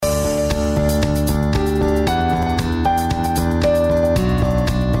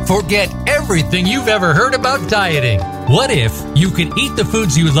Forget everything you've ever heard about dieting. What if you could eat the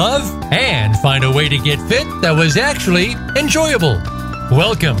foods you love and find a way to get fit that was actually enjoyable?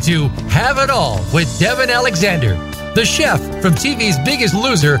 Welcome to Have It All with Devin Alexander. The chef from TV's Biggest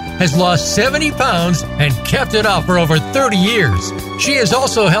Loser has lost 70 pounds and kept it off for over 30 years. She has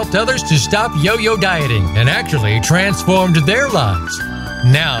also helped others to stop yo-yo dieting and actually transformed their lives.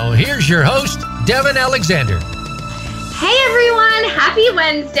 Now, here's your host, Devin Alexander. Hey everyone, happy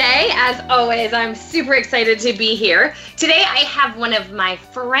Wednesday. As always, I'm super excited to be here. Today I have one of my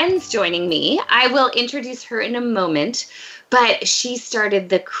friends joining me. I will introduce her in a moment, but she started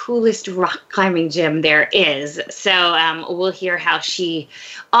the coolest rock climbing gym there is. So we'll hear how she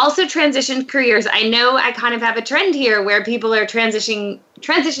also transitioned careers. I know I kind of have a trend here where people are transitioning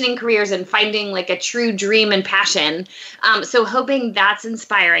careers and finding like a true dream and passion. So hoping that's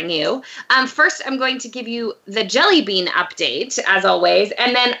inspiring you. First, I'm going to give you the Jelly Bean update, as always.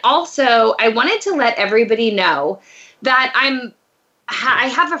 And then also, I wanted to let everybody know that I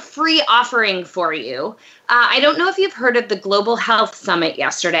have a free offering for you. I don't know if you've heard of the Global Health Summit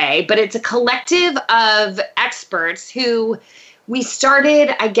yesterday, but it's a collective of experts who we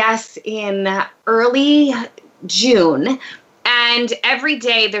started, I guess, in early June. And every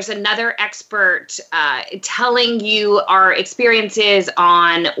day there's another expert telling you our experiences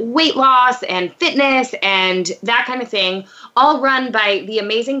on weight loss and fitness and that kind of thing, all run by the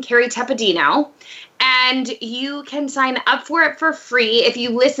amazing Carrie Tepedino. And you can sign up for it for free. If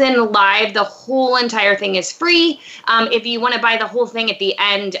you listen live, the whole entire thing is free. If you want to buy the whole thing at the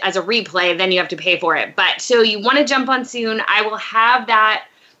end as a replay, then you have to pay for it. But so you want to jump on soon. I will have that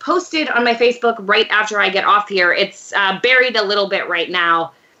posted on my Facebook right after I get off here. It's buried a little bit right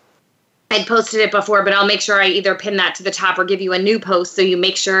now. I'd posted it before, but I'll make sure I either pin that to the top or give you a new post so you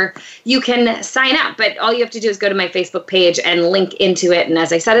make sure you can sign up. But all you have to do is go to my Facebook page and link into it. And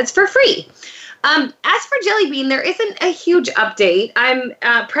as I said, it's for free. As for Jelly Bean, there isn't a huge update. I'm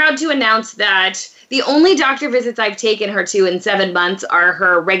proud to announce that the only doctor visits I've taken her to in 7 months are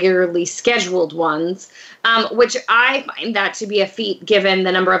her regularly scheduled ones, which I find that to be a feat given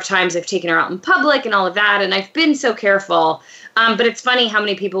the number of times I've taken her out in public and all of that, and I've been so careful. But it's funny how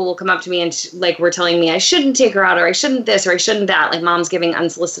many people will come up to me and were telling me I shouldn't take her out or I shouldn't this or I shouldn't that, like mom's giving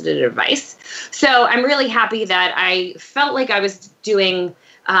unsolicited advice. So I'm really happy that I felt like I was doing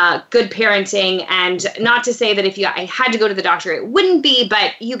good parenting, and not to say that if I had to go to the doctor, it wouldn't be,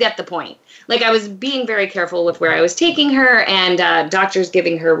 but you get the point. Like I was being very careful with where I was taking her, and doctors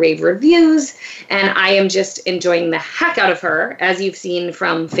giving her rave reviews, and I am just enjoying the heck out of her, as you've seen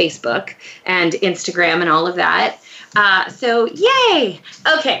from Facebook and Instagram and all of that. So yay!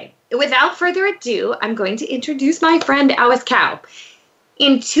 Okay, without further ado, I'm going to introduce my friend Alice Cow.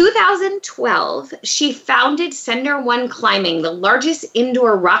 In 2012, she founded Sender One Climbing, the largest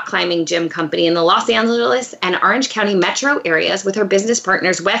indoor rock climbing gym company in the Los Angeles and Orange County metro areas, with her business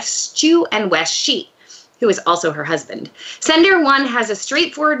partners Wes Chu and Wes Sheet, who is also her husband. Sender One has a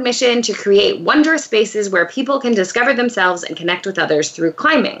straightforward mission to create wondrous spaces where people can discover themselves and connect with others through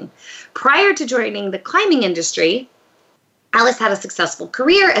climbing. Prior to joining the climbing industry, Alice had a successful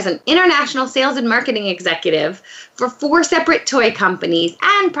career as an international sales and marketing executive for 4 separate toy companies,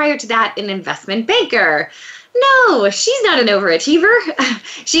 and prior to that, an investment banker. No, she's not an overachiever.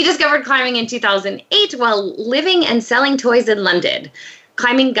 She discovered climbing in 2008 while living and selling toys in London.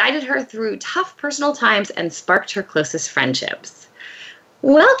 Climbing guided her through tough personal times and sparked her closest friendships.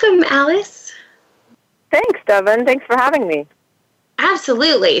 Welcome, Alice. Thanks, Devin. Thanks for having me.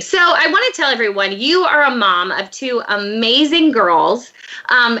 Absolutely. So I want to tell everyone, you are a mom of 2 amazing girls,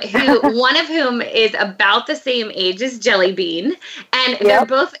 one of whom is about the same age as Jelly Bean, and they're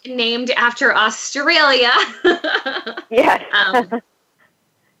both named after Australia. Yes. But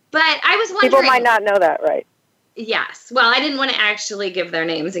I was wondering... People might not know that, right? Yes. Well, I didn't want to actually give their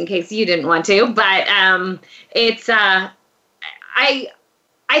names in case you didn't want to, but it's... I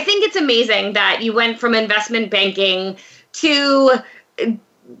think it's amazing that you went from investment banking to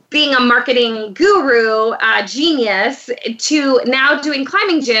being a marketing guru, genius, to now doing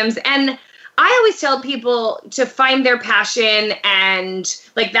climbing gyms. And I always tell people to find their passion, and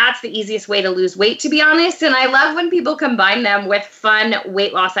like that's the easiest way to lose weight, to be honest. And I love when people combine them with fun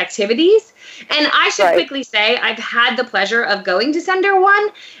weight loss activities. And I should quickly say I've had the pleasure of going to Sender One,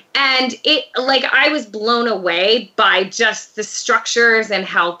 and I was blown away by just the structures and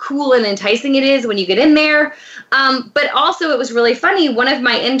how cool and enticing it is when you get in there. But also it was really funny. One of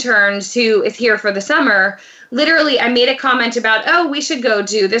my interns who is here for the summer, literally I made a comment about, oh, we should go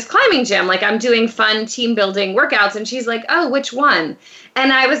do this climbing gym. Like I'm doing fun team building workouts. And she's like, oh, which one?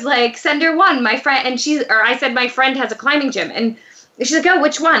 And I was like, Sender One, my friend. And I said, my friend has a climbing gym. And she's like, oh,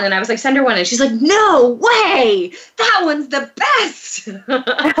 which one? And I was like, send her one. And she's like, no way, that one's the best.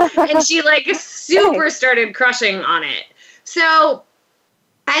 And she like super started crushing on it. So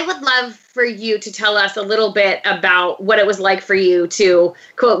I would love for you to tell us a little bit about what it was like for you to,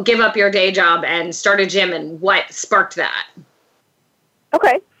 quote, give up your day job and start a gym and what sparked that.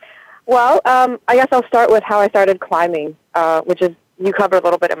 Okay. Well, I guess I'll start with how I started climbing, which is, you covered a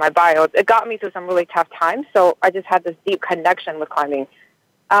little bit in my bio. It got me through some really tough times, so I just had this deep connection with climbing.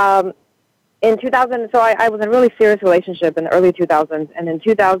 In 2000, so I was in a really serious relationship in the early 2000s, and in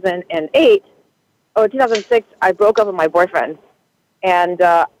 2006, I broke up with my boyfriend. And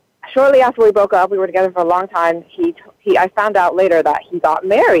shortly after we broke up, we were together for a long time, I found out later that he got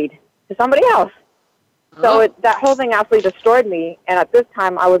married to somebody else. So that whole thing absolutely destroyed me, and at this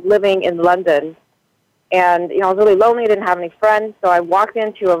time, I was living in London. And, I was really lonely, didn't have any friends, so I walked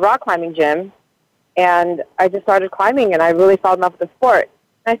into a rock climbing gym, and I just started climbing, and I really fell in love with the sport.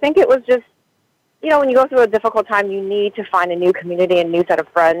 And I think it was just, when you go through a difficult time, you need to find a new community, a new set of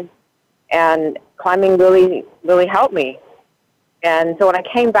friends, and climbing really, really helped me. And so when I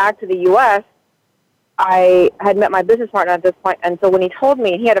came back to the U.S., I had met my business partner at this point, and so when he told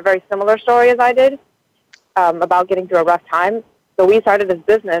me, he had a very similar story as I did about getting through a rough time. So we started this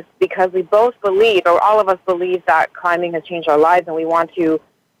business because we both believe, or all of us believe, that climbing has changed our lives, and we want to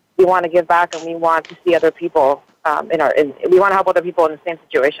give back, and we want to see other people we want to help other people in the same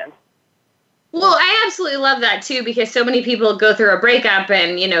situation. Well, I absolutely love that too, because so many people go through a breakup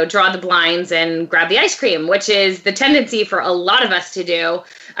and, draw the blinds and grab the ice cream, which is the tendency for a lot of us to do.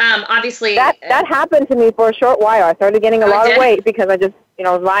 Obviously, that happened to me for a short while. I started getting a lot of weight because I just,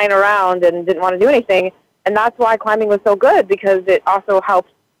 was lying around and didn't want to do anything. And that's why climbing was so good, because it also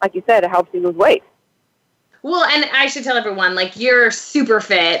helps, like you said, it helps you lose weight. Well, and I should tell everyone, you're super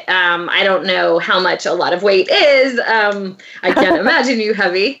fit. I don't know how much a lot of weight is. I can't imagine you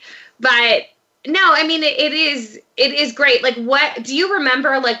heavy. But no, I mean, it is great. What do you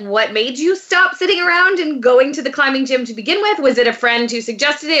remember, what made you stop sitting around and going to the climbing gym to begin with? Was it a friend who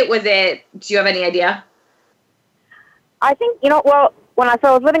suggested it? Do you have any idea? I think, when I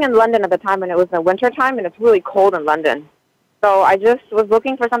was living in London at the time, and it was the winter time, and it's really cold in London. So I just was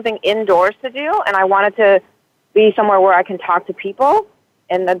looking for something indoors to do, and I wanted to be somewhere where I can talk to people,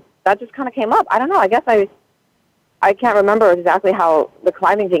 and that just kind of came up. I don't know. I guess I can't remember exactly how the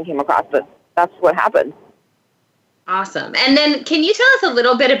climbing thing came across, but that's what happened. Awesome. And then can you tell us a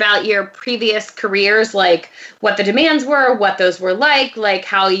little bit about your previous careers, what the demands were, what those were like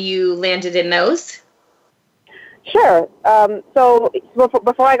how you landed in those? Sure. So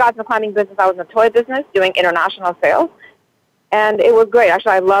before I got into the climbing business, I was in the toy business doing international sales, and it was great.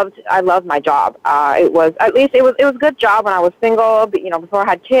 Actually, I loved my job. It was a good job when I was single, before I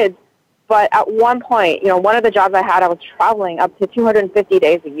had kids. But at one point, one of the jobs I had, I was traveling up to 250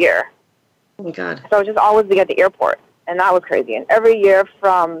 days a year. Oh my God! So I was just always be at the airport, and that was crazy. And every year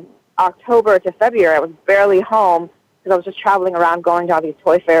from October to February, I was barely home because I was just traveling around, going to all these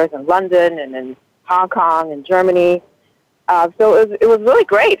toy fairs in London and in Hong Kong and Germany. So it was really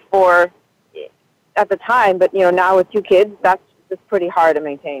great at the time, but now with two kids, that's just pretty hard to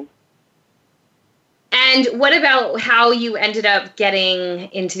maintain. And what about how you ended up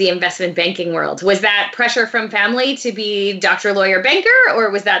getting into the investment banking world? Was that pressure from family to be doctor, lawyer, banker, or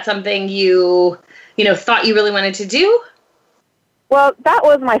was that something you thought you really wanted to do? Well, that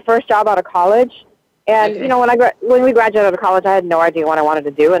was my first job out of college. And, okay. When we graduated out of college, I had no idea what I wanted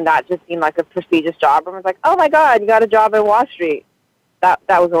to do, and that just seemed like a prestigious job. And I was like, oh, my God, you got a job in Wall Street. That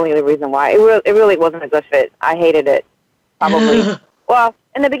was only the reason why. It really wasn't a good fit. I hated it, probably. Well,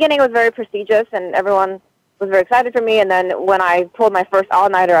 in the beginning, it was very prestigious, and everyone was very excited for me. And then when I pulled my first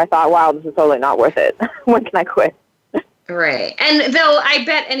all-nighter, I thought, wow, this is totally not worth it. When can I quit? Right. And though I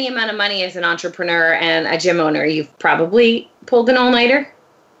bet any amount of money as an entrepreneur and a gym owner, you've probably pulled an all-nighter.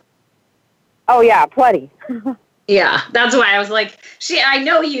 Oh, yeah, plenty. Yeah, that's why I was like, I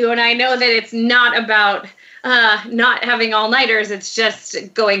know you, and I know that it's not about not having all-nighters. It's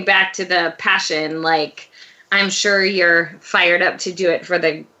just going back to the passion. I'm sure you're fired up to do it for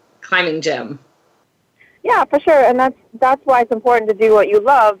the climbing gym. Yeah, for sure. And that's why it's important to do what you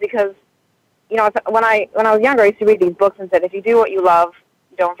love, because, when I was younger, I used to read these books and said, if you do what you love,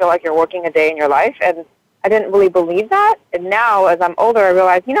 you don't feel like you're working a day in your life. And I didn't really believe that. And now, as I'm older, I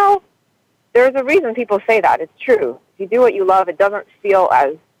realize, there's a reason people say that. It's true. If you do what you love, it doesn't feel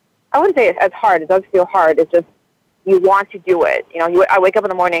I wouldn't say as hard. It does feel hard. It's just you want to do it. I wake up in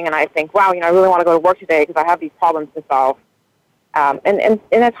the morning and I think, wow, I really want to go to work today because I have these problems to solve. And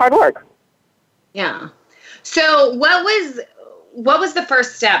it's hard work. Yeah. So what what was the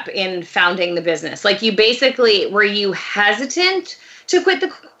first step in founding the business? Like, you basically, were you hesitant to quit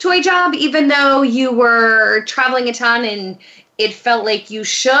the toy job, even though you were traveling a ton and it felt like you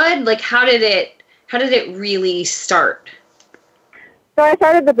should? Like, how did it really start? So I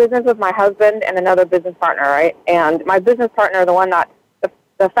started the business with my husband and another business partner, right? And my business partner, the one that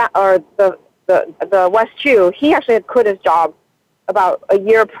the West Chew, he actually had quit his job about a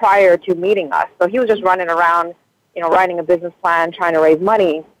year prior to meeting us. So he was just running around, writing a business plan, trying to raise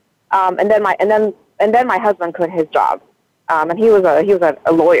money. And then my husband quit his job, and he was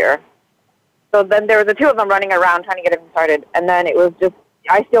a lawyer. So then there were the two of them running around trying to get everything started. And then it was just,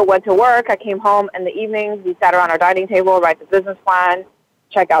 I still went to work. I came home in the evenings. We sat around our dining table, write the business plan,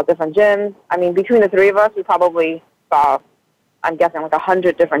 check out different gyms. I mean, between the three of us, we probably saw, I'm guessing, like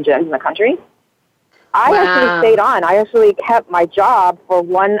 100 different gyms in the country. I actually stayed on. I actually kept my job for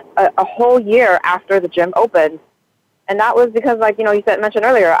a whole year after the gym opened. And that was because, like, you mentioned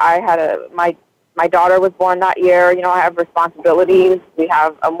earlier, I had my daughter was born that year. I have responsibilities. We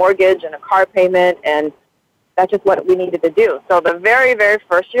have a mortgage and a car payment, and that's just what we needed to do. So the very, very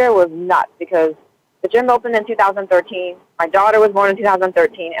first year was nuts because the gym opened in 2013. My daughter was born in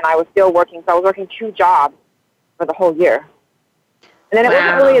 2013, and I was still working. So I was working 2 jobs for the whole year. And then it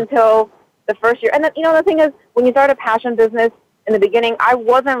wasn't really until the first year. And then, the thing is, when you start a passion business in the beginning, I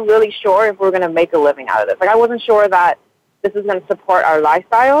wasn't really sure if we were going to make a living out of this. Like, I wasn't sure that this is going to support our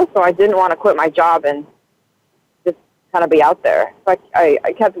lifestyle, so I didn't want to quit my job and just kind of be out there. So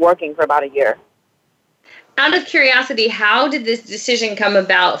I kept working for about a year. Out of curiosity, how did this decision come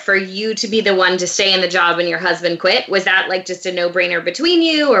about for you to be the one to stay in the job and your husband quit? Was that like just a no-brainer between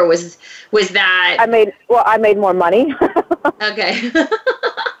you, or was that? I made more money. Okay.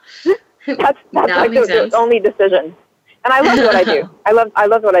 that's like the only decision. And I loved what I do. I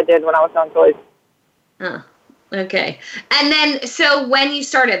loved what I did when I was selling toys. Huh. Okay. And then, so when you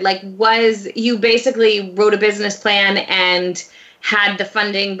started, like, you basically wrote a business plan and had the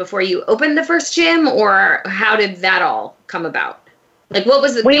funding before you opened the first gym, or how did that all come about? Like, what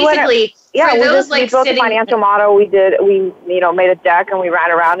was it we built a financial model. We made a deck, and we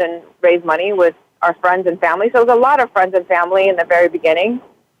ran around and raised money with our friends and family. So it was a lot of friends and family in the very beginning.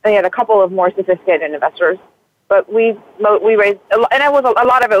 And we had a couple of more sophisticated investors, but we raised, and it was a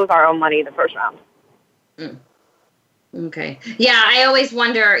lot of it was our own money the first round. Mm. Okay. Yeah, I always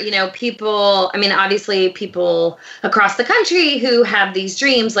wonder, obviously people across the country who have these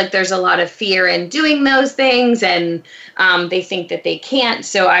dreams, like, there's a lot of fear in doing those things, and they think that they can't.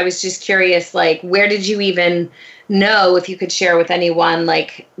 So I was just curious, like, where did you even know, if you could share with anyone,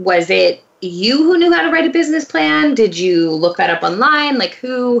 like, was it you who knew how to write a business plan? Did you look that up online? Like,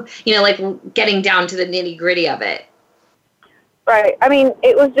 who, getting down to the nitty gritty of it? Right. I mean,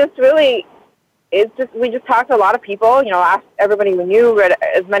 it was just really... we just talked to a lot of people, asked everybody we knew, read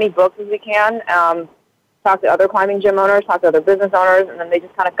as many books as we can, talked to other climbing gym owners, talked to other business owners, and then they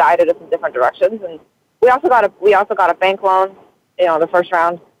just kind of guided us in different directions. And we also got a bank loan, the first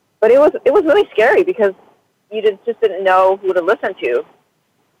round. But it was really scary because you just didn't know who to listen to.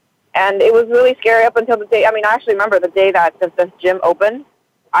 And it was really scary up until the day. I mean, I actually remember the day that the gym opened.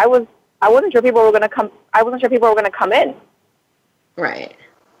 I wasn't sure people were going to come. I wasn't sure people were going to come in. Right.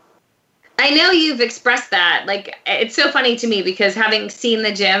 I know you've expressed that. Like, it's so funny to me because having seen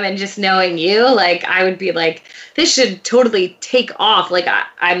the gym and just knowing you, like, I would be like, this should totally take off. Like,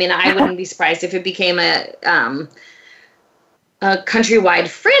 I mean, I wouldn't be surprised if it became a countrywide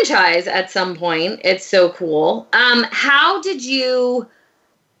franchise at some point. It's so cool. How did you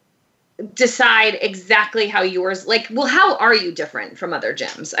decide exactly how yours, how are you different from other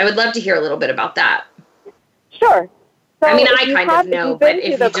gyms? I would love to hear a little bit about that. Sure. So I mean, I kind of know, but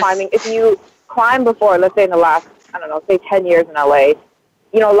if you climb before, let's say in the last, say 10 years in LA,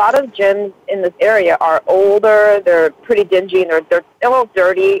 a lot of gyms in this area are older, they're pretty dingy, and they're a little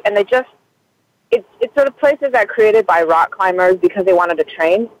dirty, and it's sort of places that are created by rock climbers because they wanted to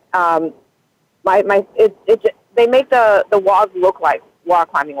train. They make the walls look like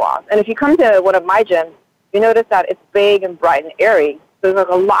rock climbing walls. And if you come to one of my gyms, you notice that it's big and bright and airy. There's like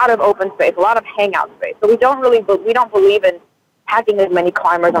a lot of open space, a lot of hangout space. So we don't believe in packing as many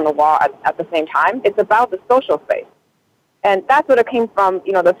climbers on the wall at the same time. It's about the social space. And that's what it came from,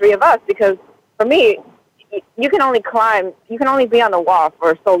 the three of us, because for me, you can only be on the wall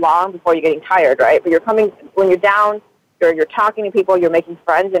for so long before you're getting tired, right? But when you're down, you're talking to people, you're making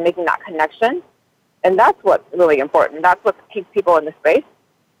friends and making that connection. And that's what's really important. That's what keeps people in the space.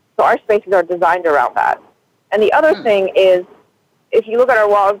 So our spaces are designed around that. And the other thing is, if you look at our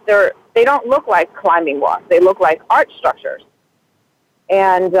walls, they don't look like climbing walls. They look like art structures.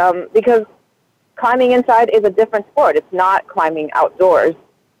 And because climbing inside is a different sport. It's not climbing outdoors.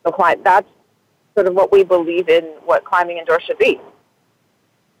 So that's sort of what we believe in, what climbing indoors should be.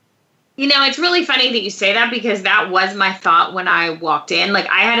 You know, it's really funny that you say that, because that was my thought when I walked in. Like,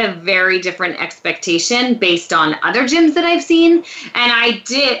 I had a very different expectation based on other gyms that I've seen. And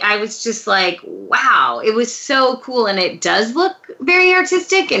I was just like, wow, it was so cool. And it does look very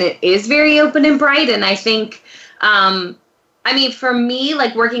artistic, and it is very open and bright. And I think, for me,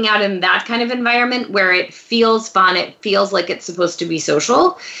 like, working out in that kind of environment where it feels fun, it feels like it's supposed to be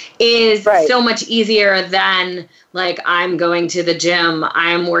social, is so much easier than, like, I'm going to the gym,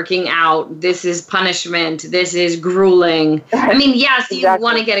 I'm working out, this is punishment, this is grueling. I mean, yes, you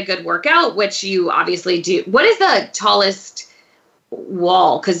want to get a good workout, which you obviously do. What is the tallest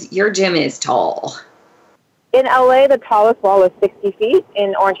wall? Because your gym is tall. In LA, the tallest wall is 60 feet.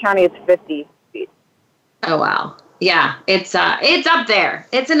 In Orange County, it's 50 feet. Oh, wow. Yeah, it's up there.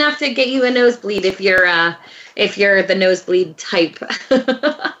 It's enough to get you a nosebleed if you're the nosebleed type.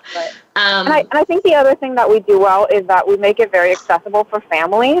 Right. And I think the other thing that we do well is that we make it very accessible for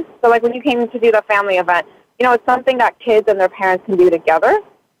families. So, like, when you came to do the family event, you know, it's something that kids and their parents can do together.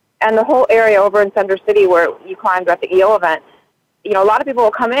 And the whole area over in Center City where you climbed at the EO event, you know, a lot of people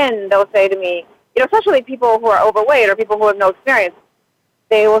will come in and they'll say to me, you know, especially people who are overweight or people who have no experience,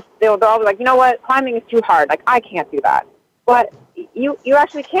 they'll all be like, you know what, climbing is too hard. Like, I can't do that. But you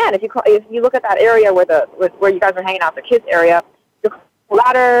actually can. If you look at that area where you guys are hanging out, the kids area, there's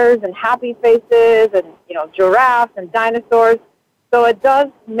ladders and happy faces and, you know, giraffes and dinosaurs. So it does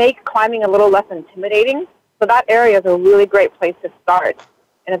make climbing a little less intimidating. So that area is a really great place to start.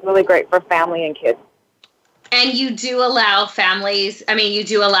 And it's really great for family and kids. And you do allow you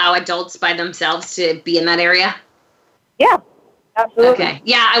do allow adults by themselves to be in that area? Yeah. Absolutely. Okay.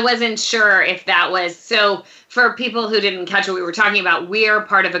 Yeah, I wasn't sure if that was. So for people who didn't catch what we were talking about, we're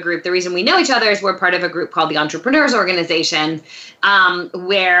part of a group. The reason we know each other is we're part of a group called the Entrepreneurs Organization,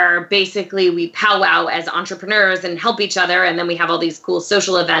 where basically we powwow as entrepreneurs and help each other. And then we have all these cool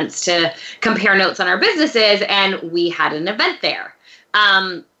social events to compare notes on our businesses. And we had an event there.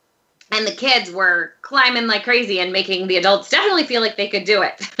 And the kids were climbing like crazy and making the adults definitely feel like they could do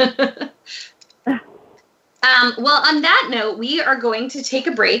it. Well, on that note, we are going to take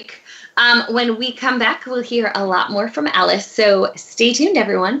a break. When we come back, we'll hear a lot more from Alice. So stay tuned,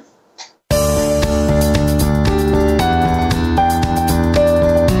 everyone.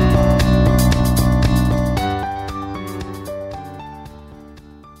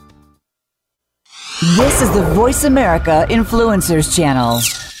 This is the Voice America Influencers Channel.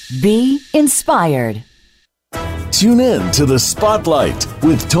 Be inspired. Tune in to The Spotlight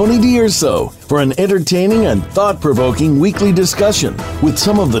with Tony D'Urso for an entertaining and thought-provoking weekly discussion with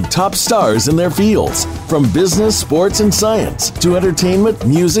some of the top stars in their fields, from business, sports, and science to entertainment,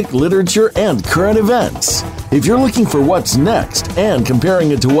 music, literature, and current events. If you're looking for what's next and comparing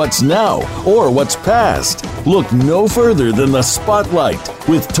it to what's now or what's past, look no further than The Spotlight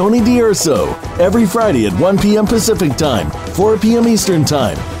with Tony D'Urso every Friday at 1 p.m. Pacific Time, 4 p.m. Eastern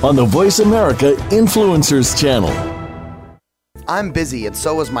Time on the Voice America Influencers Channel. I'm busy and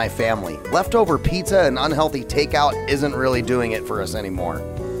so is my family. Leftover pizza and unhealthy takeout isn't really doing it for us anymore.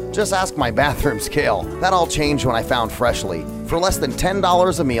 Just ask my bathroom scale. That all changed when I found Freshly. For less than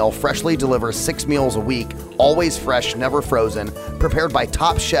 $10 a meal, Freshly delivers 6 meals a week, always fresh, never frozen, prepared by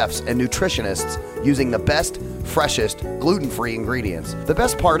top chefs and nutritionists using the best, freshest, gluten-free ingredients. The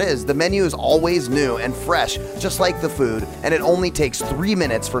best part is the menu is always new and fresh, just like the food, and it only takes 3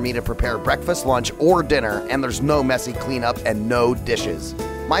 minutes for me to prepare breakfast, lunch, or dinner, and there's no messy cleanup and no dishes.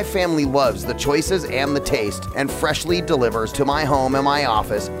 My family loves the choices and the taste, and Freshly delivers to my home and my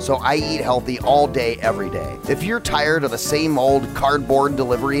office, so I eat healthy all day, every day. If you're tired of the same old cardboard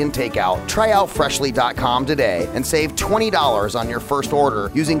delivery and takeout, try out Freshly.com today and save $20 on your first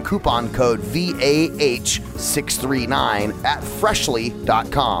order using coupon code VAH639 at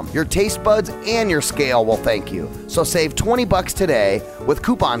Freshly.com. Your taste buds and your scale will thank you. So save $20 today with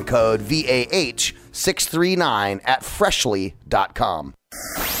coupon code VAH639 at Freshly.com.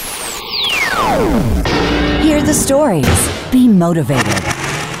 Hear the stories. Be motivated.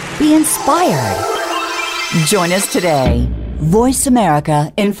 Be inspired. Join us today. Voice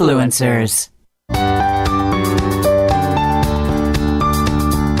America Influencers.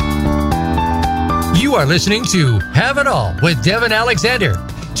 You are listening to Have It All with Devin Alexander.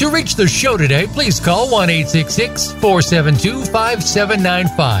 To reach the show today, please call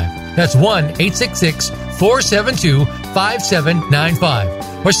 1-866-472-5795. That's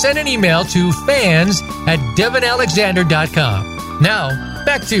 1-866-472-5795. Or send an email to fans@devinalexander.com. Now,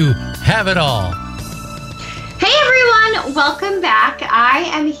 back to Have It All. Hey everyone, welcome back. I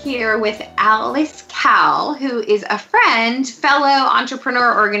am here with Alice Cal, who is a friend, fellow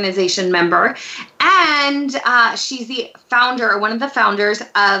entrepreneur organization member, and she's the founder, one of the founders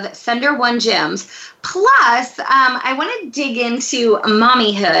of Sender One Gyms. Plus, I want to dig into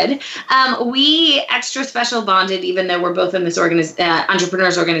mommyhood. We extra special bonded, even though we're both in this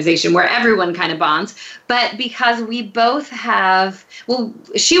entrepreneurs organization where everyone kind of bonds. But because we both have, well,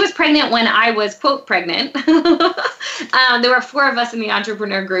 she was pregnant when I was, quote, pregnant. There were 4 of us in the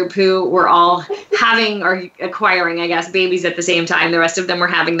entrepreneur group who were all having or acquiring, I guess, babies at the same time. The rest of them were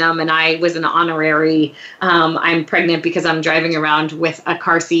having them. And I was an honorary, I'm pregnant because I'm driving around with a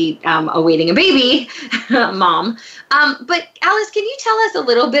car seat awaiting a baby. Mom. But Alice, can you tell us a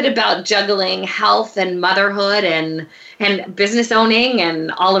little bit about juggling health and motherhood and business owning and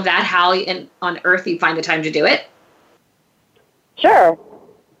all of that, how on earth you find the time to do it? Sure.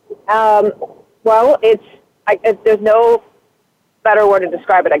 Well, there's no better word to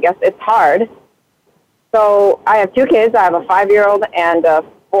describe it, I guess. It's hard. So I have 2 kids. I have a 5-year-old and a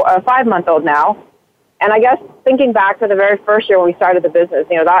 5-month-old now. And I guess thinking back to the very first year when we started the business,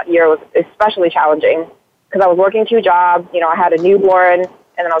 that year was especially challenging because I was working 2 jobs. I had a newborn, and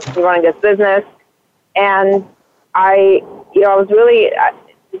then I was running this business. And I was really,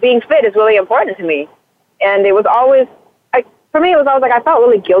 being fit is really important to me. And it was always, for me, it was always like I felt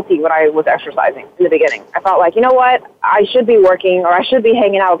really guilty when I was exercising in the beginning. I felt like, you know what, I should be working or I should be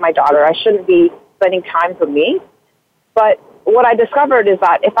hanging out with my daughter. I shouldn't be spending time for me. But what I discovered is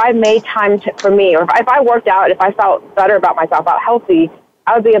that if I made time for me, or if I worked out, if I felt better about myself, felt healthy,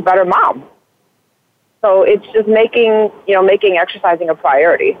 I would be a better mom. So it's just making exercising a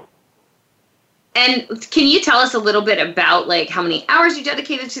priority. And can you tell us a little bit about like how many hours you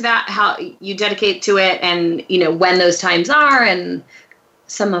dedicated to that, how you dedicate to it, and when those times are, and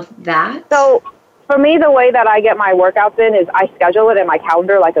some of that? So for me, the way that I get my workouts in is I schedule it in my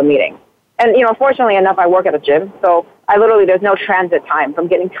calendar like a meeting. And, fortunately enough, I work at a gym, so there's no transit time from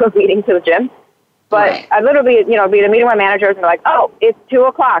getting to a meeting to the gym. But right. I literally, be at a meeting with my managers and they're like, oh, it's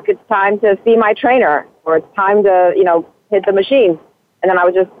 2:00. It's time to see my trainer, or it's time to, hit the machine. And then I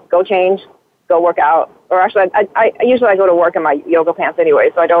would just go change, go work out. Or actually, I usually go to work in my yoga pants anyway,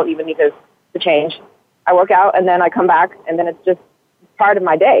 so I don't even need to change. I work out and then I come back, and then it's just part of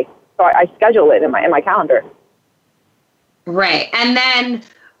my day. So I schedule it in my calendar. Right. And then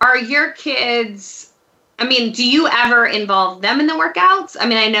are your kids, do you ever involve them in the workouts?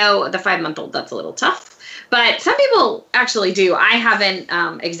 I know the 5-month-old, that's a little tough, but some people actually do. I haven't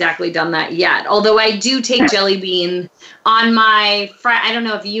exactly done that yet, although I do take Jelly Bean on my, I don't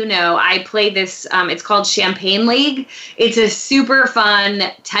know if you know, I play this, it's called Champagne League. It's a super fun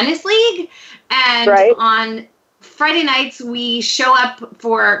tennis league. And right. On Friday nights, we show up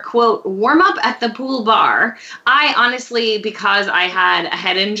for, quote, warm up at the pool bar. I honestly, because I had a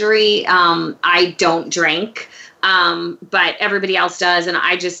head injury, I don't drink, but everybody else does. And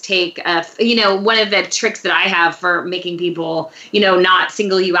I just take, one of the tricks that I have for making people, not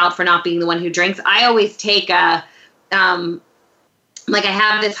single you out for not being the one who drinks. I always take I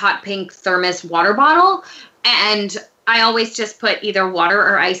have this hot pink thermos water bottle, and I always just put either water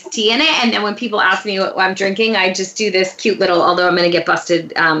or iced tea in it. And then when people ask me what I'm drinking, I just do this cute little, although I'm going to get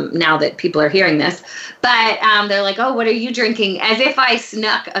busted now that people are hearing this. But they're like, oh, what are you drinking? As if I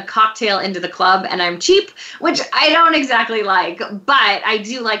snuck a cocktail into the club and I'm cheap, which I don't exactly like. But I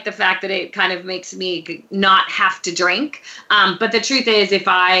do like the fact that it kind of makes me not have to drink. But the truth is, if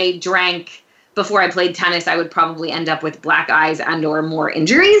I drank before I played tennis, I would probably end up with black eyes and or more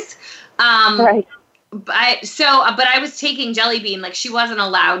injuries. Right. But I was taking Jelly Bean, like she wasn't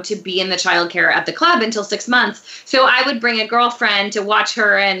allowed to be in the childcare at the club until 6 months. So I would bring a girlfriend to watch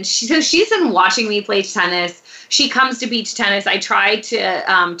her, and she's been watching me play tennis. She comes to beach tennis. I try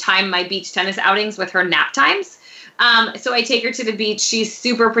to time my beach tennis outings with her nap times. So I take her to the beach. She's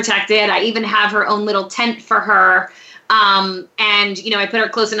super protected. I even have her own little tent for her. And, I put her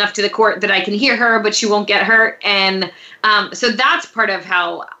close enough to the court that I can hear her, but she won't get hurt. And so that's part of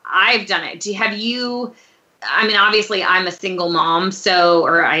how I've done it. Obviously I'm a single mom,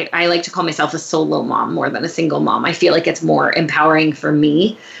 or I like to call myself a solo mom more than a single mom. I feel like it's more empowering for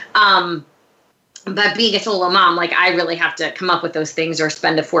me. But being a solo mom, I really have to come up with those things or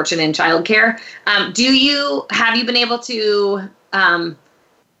spend a fortune in childcare. Have you been able to,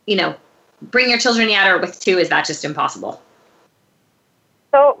 bring your children yet, or with 2, is that just impossible?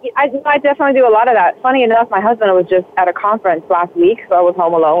 So I definitely do a lot of that. Funny enough, my husband was just at a conference last week, so I was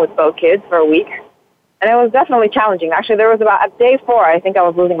home alone with both kids for a week. And it was definitely challenging. Actually, there was about at day 4, I think I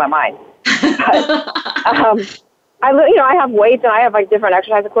was losing my mind. I have weights and I have like different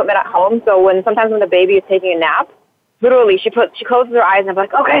exercise equipment at home. So sometimes when the baby is taking a nap, literally she closes her eyes and I'm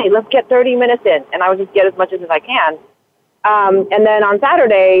like, okay, let's get 30 minutes in, and I would just get as much as I can. And then on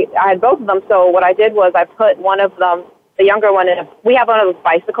Saturday, I had both of them. So what I did was I put one of them, the younger one, we have one of those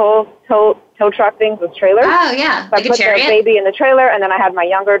bicycle tow truck things with trailers. Oh, yeah, so like I put a chariot? the baby in the trailer, and then I had my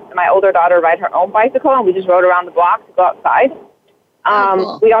older daughter ride her own bicycle, and we just rode around the block to go outside.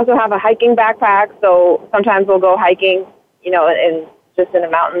 Cool. We also have a hiking backpack, so sometimes we'll go hiking, just in the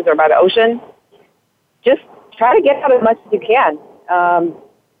mountains or by the ocean. Just try to get out as much as you can.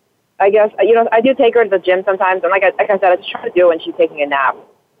 I guess, I do take her to the gym sometimes, and like I said, I just try to do it when she's taking a nap.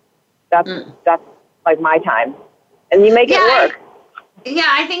 That's like my time. And you make it work.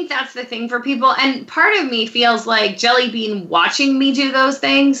 I think that's the thing for people. And part of me feels like Jelly Bean watching me do those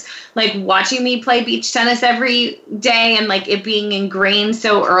things, like watching me play beach tennis every day and like it being ingrained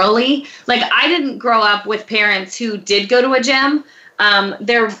so early. Like I didn't grow up with parents who did go to a gym.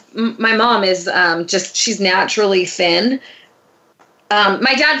 My mom is she's naturally thin.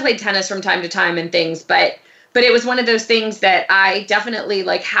 My dad played tennis from time to time and things, but it was one of those things that I definitely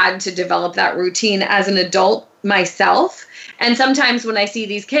like had to develop that routine as an adult myself. And sometimes when I see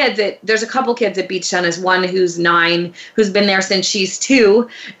these kids, there's a couple kids at beach tennis, one who's 9, who's been there since she's 2.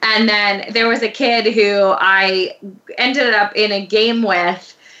 And then there was a kid who I ended up in a game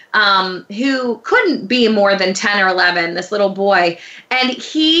with, who couldn't be more than 10 or 11, this little boy. And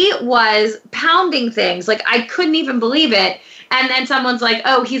he was pounding things. Like I couldn't even believe it. And then someone's like,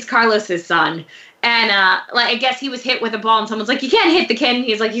 oh, he's Carlos's son. And I guess he was hit with a ball, and someone's like, you can't hit the kid. And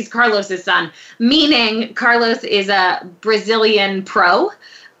he's like, he's Carlos's son, meaning Carlos is a Brazilian pro.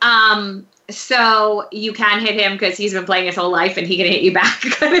 So you can hit him because he's been playing his whole life, and he can hit you back,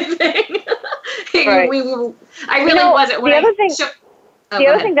 kind of thing. Right. I really wasn't. The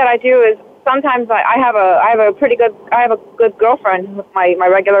other thing that I do is sometimes I have a good girlfriend, my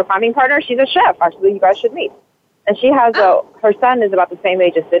regular climbing partner. She's a chef. Actually, you guys should meet. And she has her son is about the same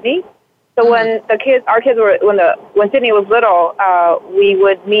age as Sydney. So when when Sydney was little, we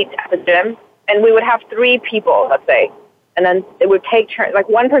would meet at the gym, and we would have 3 people, let's say, and then it would take turns. Like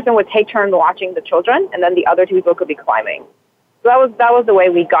one person would take turn watching the children, and then the other 2 people could be climbing. So that was the way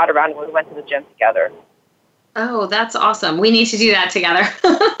we got around when we went to the gym together. Oh, that's awesome. We need to do that together.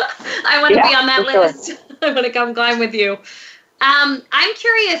 I want to be on that list. Sure. I want to come climb with you. I'm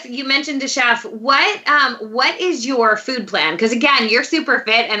curious, you mentioned a chef. What is your food plan? Because again, you're super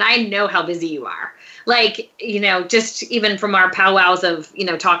fit and I know how busy you are. Like, just even from our powwows of,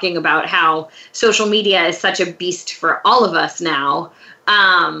 talking about how social media is such a beast for all of us now.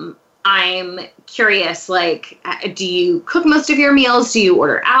 I'm curious, like, do you cook most of your meals? Do you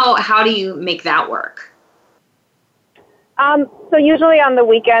order out? How do you make that work? So usually on the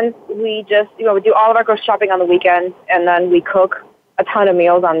weekends, we just, we do all of our grocery shopping on the weekends, and then we cook a ton of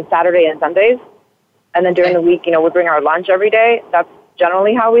meals on Saturday and Sundays. And then during the week, we bring our lunch every day. That's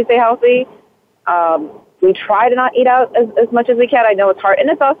generally how we stay healthy. We try to not eat out as much as we can. I know it's hard.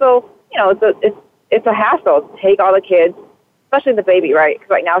 And it's also, it's a hassle to take all the kids, especially the baby, right? Because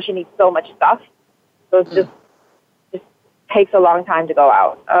right now she needs so much stuff. So it's just takes a long time to go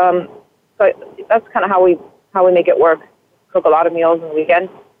out. So that's kind of how we make it work. Cook a lot of meals on the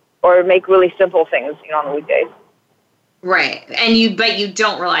weekends, or make really simple things, on the weekdays. Right. But you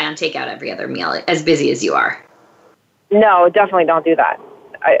don't rely on takeout every other meal, as busy as you are. No, definitely don't do that.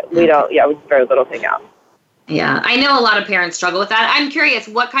 We don't. Yeah, we very little takeout. Yeah, I know a lot of parents struggle with that. I'm curious,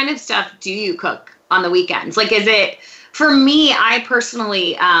 what kind of stuff do you cook on the weekends? Like, is it, for me, I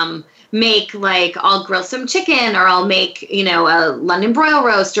personally make, like, I'll grill some chicken, or I'll make, a London broil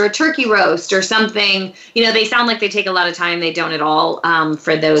roast or a turkey roast or something. They sound like they take a lot of time. They don't at all.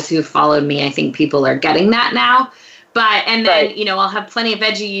 For those who followed me, I think people are getting that now. And then, right. I'll have plenty of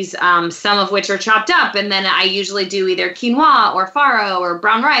veggies, some of which are chopped up. And then I usually do either quinoa or farro or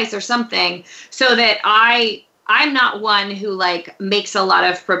brown rice or something, so that I'm not one who, like, makes a lot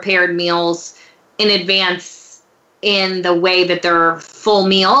of prepared meals in advance in the way that they're full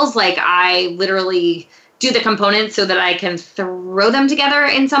meals. Like, I literally do the components so that I can throw them together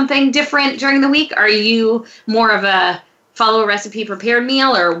in something different during the week. Are you more of a follow a recipe prepared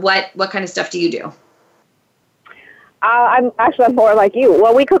meal, or what kind of stuff do you do? I'm more like you.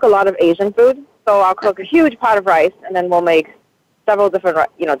 Well, we cook a lot of Asian food, so I'll cook a huge pot of rice, and then we'll make several different,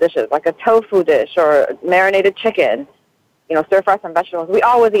 dishes, like a tofu dish or marinated chicken, stir fry some vegetables. We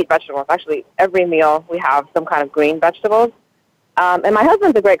always eat vegetables. Actually, every meal we have some kind of green vegetables. And my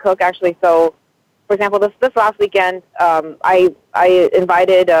husband's a great cook, actually. So, for example, this last weekend, I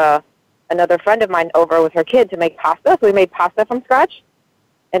invited another friend of mine over with her kid to make pasta. So we made pasta from scratch.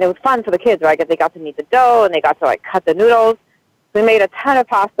 And it was fun for the kids, right? Because they got to knead the dough and they got to like cut the noodles. We made a ton of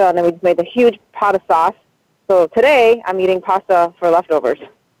pasta, and then we just made a huge pot of sauce. So today I'm eating pasta for leftovers.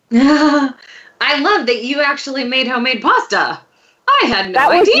 I love that you actually made homemade pasta. I had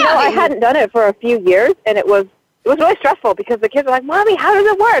no idea. You know, I hadn't done it for a few years, and it was really stressful because the kids were like, "Mommy, how does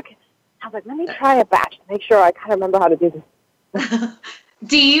it work?" I was like, "Let me try a batch to make sure I kind of remember how to do this."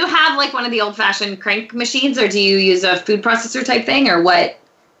 Do you have like one of the old-fashioned crank machines, or do you use a food processor type thing, or what?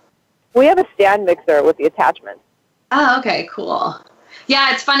 We have a stand mixer with the attachments. Oh, okay, cool.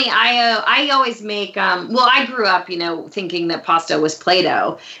 Yeah, it's funny. I always make, I grew up, thinking that pasta was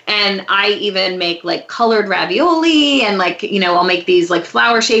Play-Doh. And I even make, like, colored ravioli and, like, I'll make these, like,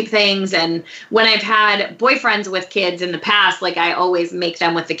 flower-shaped things. And when I've had boyfriends with kids in the past, like, I always make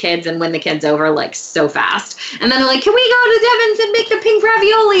them with the kids and win the kids over, like, so fast. And then they're like, can we go to Devon's and make the pink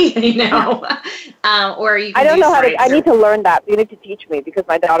ravioli, or you can I don't know how to, I need to learn that. You need to teach me because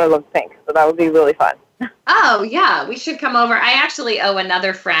my daughter loves pink. So that would be really fun. Oh, yeah. We should come over. I actually owe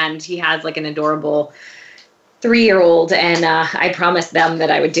another friend. He has like an adorable 3-year-old, and I promised them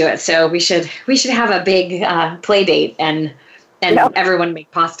that I would do it. So we should have a big play date and everyone make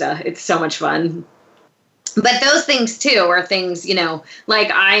pasta. It's so much fun. But those things, too, are things, like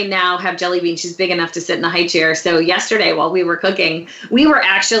I now have Jelly Bean. She's big enough to sit in the high chair. So yesterday while we were cooking, we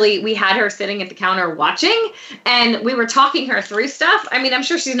had her sitting at the counter watching, and we were talking her through stuff. I mean, I'm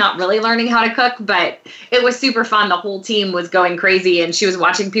sure she's not really learning how to cook, but it was super fun. The whole team was going crazy, and she was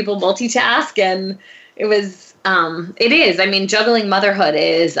watching people multitask, and it was, it is. I mean, juggling motherhood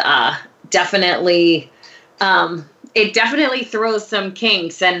is definitely, it definitely throws some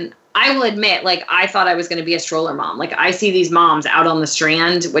kinks, and I will admit, like, I thought I was going to be a stroller mom. Like, I see these moms out on the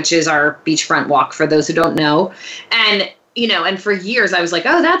Strand, which is our beachfront walk for those who don't know. And, and for years I was like,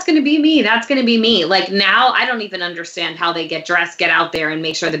 oh, that's going to be me. That's going to be me. Like, now I don't even understand how they get dressed, get out there, and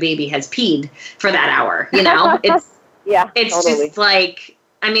make sure the baby has peed for that hour. It's totally. Just like,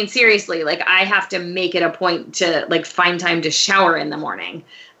 I mean, seriously, like, I have to make it a point to, like, find time to shower in the morning.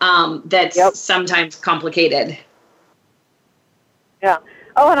 That's sometimes complicated. Yeah.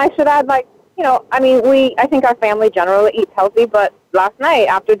 Oh, and I should add, like, I think our family generally eats healthy, but last night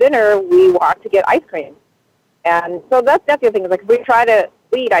after dinner, we walked to get ice cream. And so that's the other thing. Like, we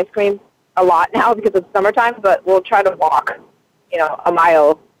eat ice cream a lot now because it's summertime, but we'll try to walk, a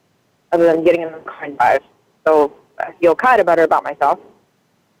mile other than getting in the car and drive. So I feel kind of better about myself.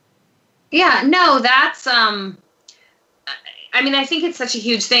 Yeah, no, that's, I think it's such a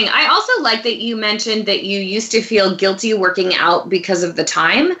huge thing. I also like that you mentioned that you used to feel guilty working out because of the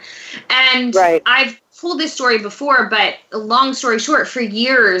time. And right. I've told this story before, but long story short, for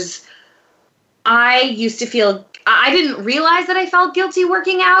years, I didn't realize that I felt guilty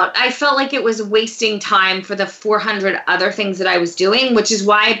working out. I felt like it was wasting time for the 400 other things that I was doing, which is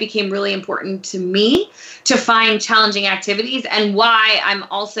why it became really important to me to find challenging activities, and why I'm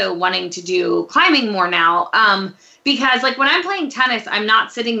also wanting to do climbing more now. Because, like, when I'm playing tennis, I'm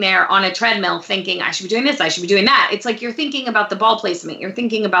not sitting there on a treadmill thinking, I should be doing this, I should be doing that. It's like you're thinking about the ball placement. You're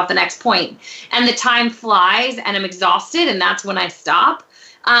thinking about the next point. And the time flies, and I'm exhausted, and that's when I stop.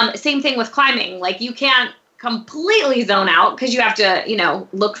 Same thing with climbing. Like, you can't completely zone out because you have to,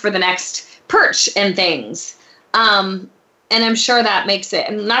 look for the next perch and things. And I'm sure that makes it,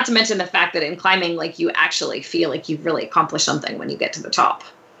 and not to mention the fact that in climbing, like, you actually feel like you've really accomplished something when you get to the top.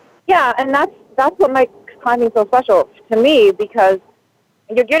 Yeah, and that's what makes climbing so special to me, because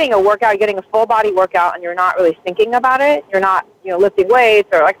you're getting a workout, you're getting a full body workout, and you're not really thinking about it. You're not, lifting weights,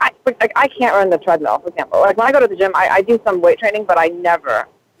 or I can't run the treadmill, for example. Like, when I go to the gym, I do some weight training, but I never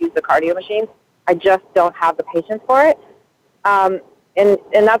use the cardio machine. I just don't have the patience for it. And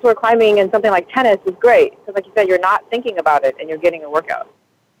that's where climbing and something like tennis is great, because, like you said, you're not thinking about it and you're getting a workout.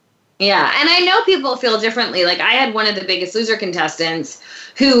 Yeah, and I know people feel differently. Like, I had one of the Biggest Loser contestants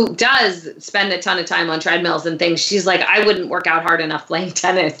who does spend a ton of time on treadmills and things. She's like, I wouldn't work out hard enough playing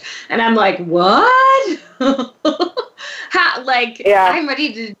tennis. And I'm like, what? I'm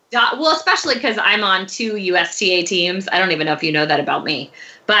ready to die. Well, especially because I'm on 2 USTA teams. I don't even know if you know that about me.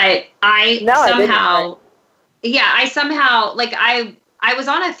 But I was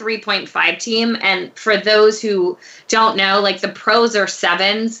on a 3.5 team. And for those who don't know, like, the pros are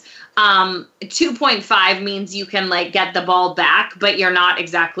 7s. 2.5 means you can, like, get the ball back, but you're not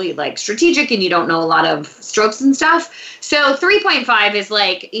exactly, like, strategic and you don't know a lot of strokes and stuff. So 3.5 is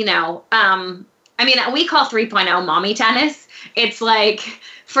like, we call 3.0 mommy tennis. It's like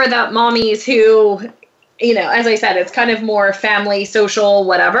for the mommies who, as I said, it's kind of more family, social,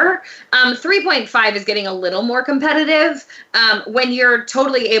 whatever. 3.5 is getting a little more competitive. When you're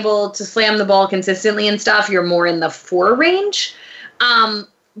totally able to slam the ball consistently and stuff, you're more in the 4 range.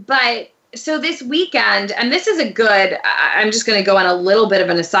 But so this weekend, and this is I'm just going to go on a little bit of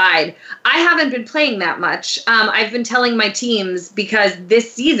an aside. I haven't been playing that much. I've been telling my teams because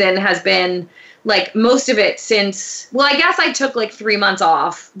this season has been like most of it since, well, I guess I took like 3 months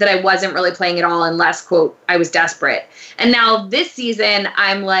off that I wasn't really playing at all unless, quote, I was desperate. And now this season,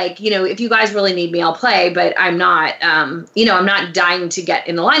 I'm like, if you guys really need me, I'll play, but I'm not, I'm not dying to get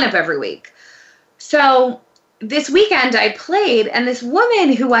in the lineup every week. So this weekend I played, and this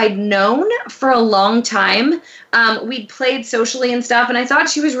woman who I'd known for a long time, we'd played socially and stuff, and I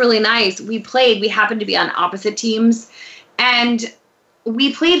thought she was really nice. We happened to be on opposite teams, and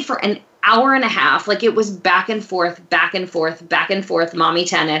we played for an hour and a half. Like, it was back and forth, mommy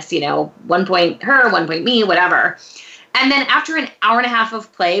tennis, 1 point her, 1 point me, whatever. And then after an hour and a half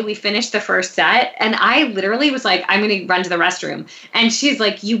of play, we finished the first set, and I literally was like, I'm going to run to the restroom. And she's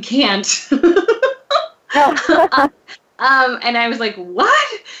like, you can't. And I was like,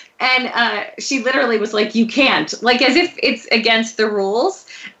 what? And she literally was like, you can't, like, as if it's against the rules.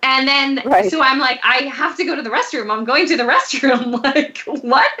 And then, So I'm like, I have to go to the restroom. I'm going to the restroom. Like,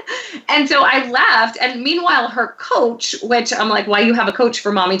 what? And so I left. And meanwhile, her coach, which I'm like, why you have a coach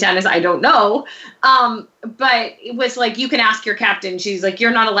for mommy tennis? I don't know. But it was like, you can ask your captain. She's like,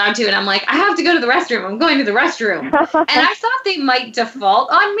 you're not allowed to. And I'm like, I have to go to the restroom. I'm going to the restroom. And I thought they might default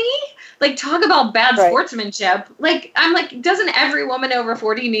on me. Like, talk about bad sportsmanship. Like, I'm like, doesn't every woman over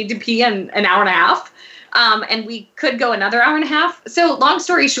 40 need to pee in an hour and a half? And we could go another hour and a half. So long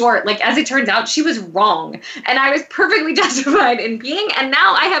story short, like, as it turns out, she was wrong. And I was perfectly justified in peeing. And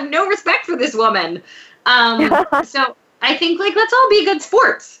now I have no respect for this woman. So I think, like, let's all be good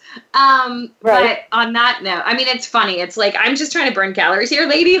sports. But on that note, I mean, it's funny. It's like, I'm just trying to burn calories here,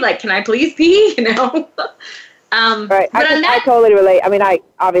 lady. Like, can I please pee? Right. I totally relate. I mean,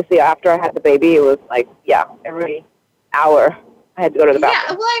 obviously after I had the baby, it was like, every hour I had to go to the bathroom.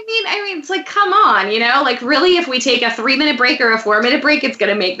 Yeah, well, I mean, it's like, come on, like, really, if we take a 3-minute break or a 4-minute break, it's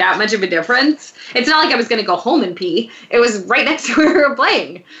going to make that much of a difference. It's not like I was going to go home and pee. It was right next to where we were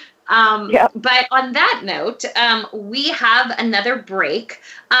playing. But on that note, we have another break.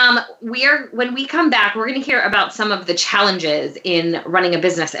 When we come back, we're going to hear about some of the challenges in running a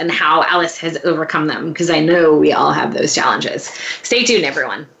business and how Alice has overcome them, because I know we all have those challenges. Stay tuned,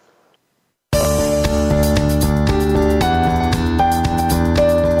 everyone.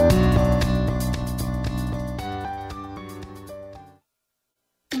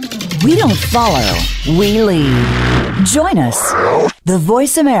 We don't follow, we lead. Join us, the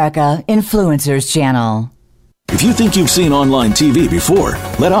Voice America Influencers Channel. If you think you've seen online TV before,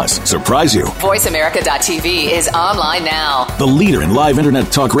 let us surprise you. VoiceAmerica.tv is online now. The leader in live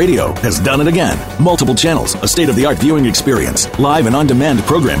internet talk radio has done it again. Multiple channels, a state-of-the-art viewing experience, live and on-demand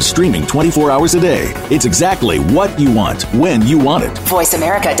programs streaming 24 hours a day. It's exactly what you want, when you want it.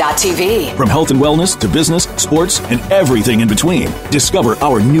 VoiceAmerica.tv. From health and wellness to business, sports, and everything in between. Discover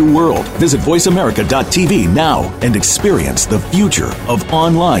our new world. Visit VoiceAmerica.tv now and experience the future of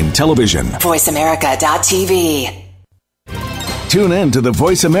online television. VoiceAmerica.tv. Tune in to the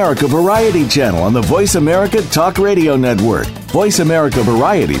Voice America Variety channel on the Voice America Talk Radio Network. Voice America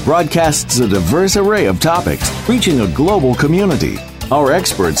Variety broadcasts a diverse array of topics, reaching a global community. Our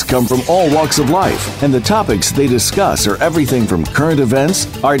experts come from all walks of life, and the topics they discuss are everything from current events,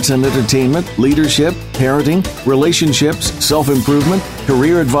 arts and entertainment, leadership, parenting, relationships, self-improvement,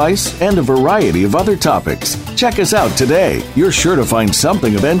 career advice, and a variety of other topics. Check us out today. You're sure to find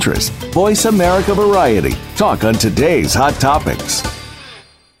something of interest. Voice America Variety. Talk on today's hot topics.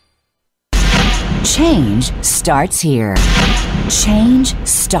 Change starts here. Change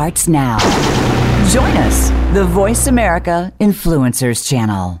starts now. Join us, the Voice America Influencers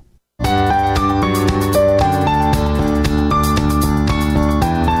Channel.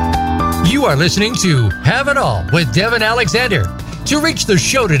 You are listening to Have It All with Devin Alexander. To reach the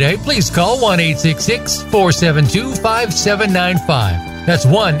show today, please call 1-866-472-5795. That's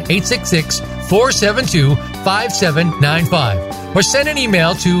 1-866-472-5795. Or send an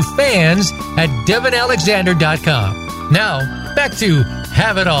email to fans@devinalexander.com. Now, back to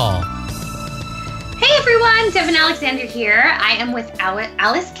Have It All. Hey everyone, Devin Alexander here. I am with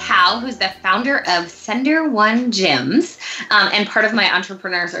Alice Cow, who's the founder of Sender One Gyms and part of my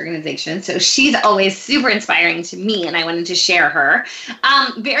entrepreneurs organization. So she's always super inspiring to me, and I wanted to share her.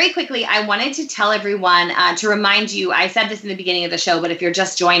 Very quickly, I wanted to tell everyone, to remind you, I said this in the beginning of the show, but if you're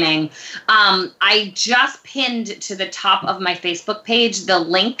just joining, I just pinned to the top of my Facebook page the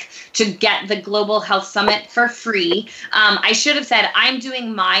link to get the Global Health Summit for free. I should have said I'm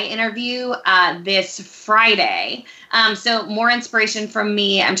doing my interview this Friday. So more inspiration from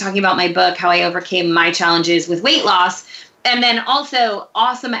me. I'm talking about my book, how I overcame my challenges with weight loss. And then also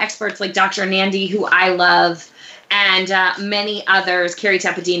awesome experts like Dr. Nandi, who I love, and many others. Carrie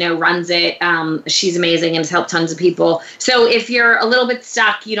Tapadino runs it. She's amazing and has helped tons of people. So if you're a little bit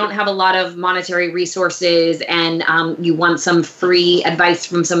stuck, you don't have a lot of monetary resources, and you want some free advice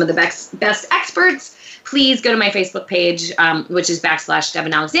from some of the best experts, please go to my Facebook page, which is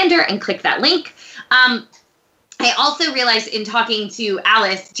 /Devin Alexander, and click that link. I also realized in talking to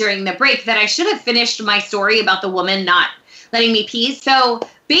Alice during the break that I should have finished my story about the woman not letting me pee. So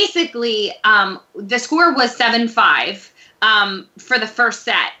basically, the score was 7-5 for the first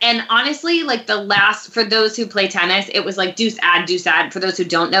set. And honestly, like for those who play tennis, it was like deuce, add. For those who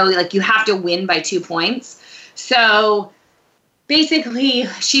don't know, like you have to win by 2 points. So basically,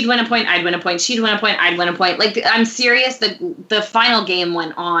 she'd win a point, I'd win a point, she'd win a point, I'd win a point. Like, I'm serious, the final game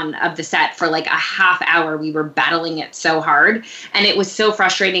went on of the set for like a half hour. We were battling it so hard, and it was so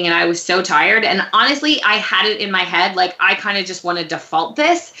frustrating, and I was so tired. And honestly, I had it in my head, like, I kind of just want to default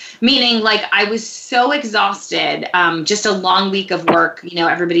this, meaning like I was so exhausted, just a long week of work. You know,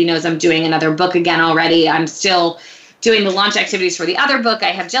 everybody knows I'm doing another book again already. I'm still doing the launch activities for the other book. I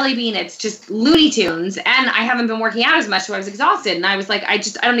have Jelly Bean. It's just Looney Tunes. And I haven't been working out as much, so I was exhausted. And I was like, I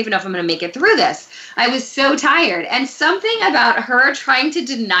don't even know if I'm going to make it through this. I was so tired. And something about her trying to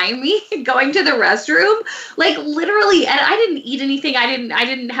deny me going to the restroom, like literally, and I didn't eat anything. I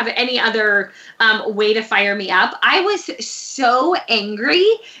didn't have any other way to fire me up. I was so angry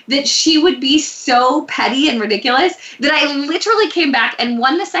that she would be so petty and ridiculous that I literally came back and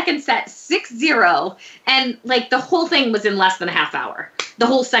won the second set 6-0. And like the whole thing was in less than a half hour. The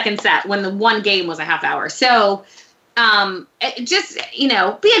whole second set, when the one game was a half hour. So just, you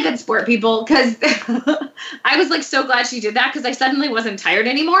know, be a good sport, people, because I was like so glad she did that, because I suddenly wasn't tired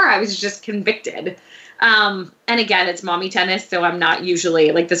anymore. I was just convicted. And again, it's mommy tennis, so I'm not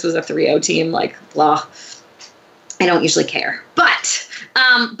usually, like, this was a 3-0 team, like, blah. I don't usually care. But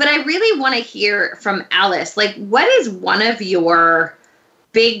I really want to hear from Alice, like, what is one of your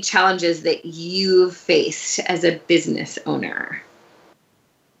big challenges that you've faced as a business owner?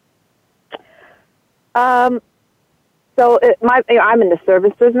 So I'm in the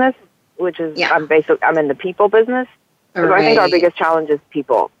service business, which is, I'm in the people business. So I think our biggest challenge is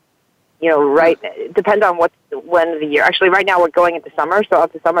people. You know, it depends on when of the year. Actually, right now we're going into summer. So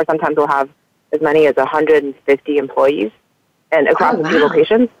up to summer, sometimes we'll have as many as 150 employees and across a few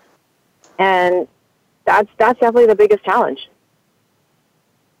locations. And that's definitely the biggest challenge.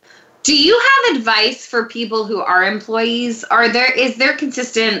 Do you have advice for people who are employees? Is there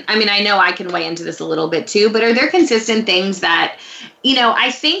consistent, I mean, I know I can weigh into this a little bit too, but are there consistent things that, you know, I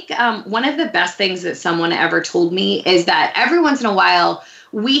think one of the best things that someone ever told me is that every once in a while,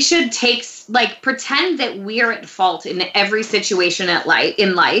 we should pretend that we're at fault in every situation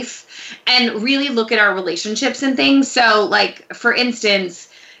in life and really look at our relationships and things. So like, for instance,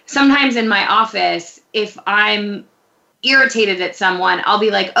 sometimes in my office, if I'm irritated at someone, I'll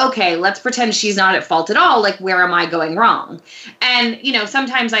be like, okay, let's pretend she's not at fault at all. Like, where am I going wrong? And, you know,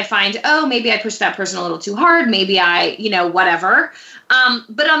 sometimes I find, oh, maybe I pushed that person a little too hard. Maybe I, you know, whatever.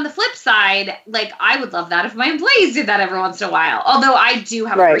 But on the flip side, like, I would love that if my employees did that every once in a while. Although I do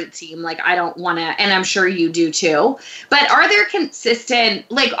have a great team. Like, I don't want to, and I'm sure you do too. But are there consistent,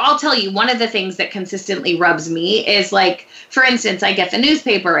 like, I'll tell you, one of the things that consistently rubs me is, like, for instance, I get the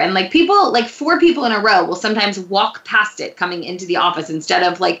newspaper and like people, like 4 people in a row will sometimes walk past it coming into the office instead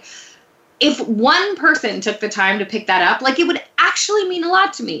of like, if one person took the time to pick that up, like it would actually mean a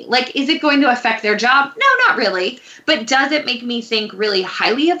lot to me. Like, is it going to affect their job? No, not really. But does it make me think really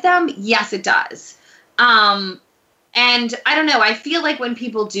highly of them? Yes, it does. And I don't know, I feel like when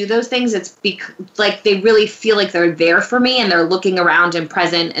people do those things, it's like they really feel like they're there for me and they're looking around and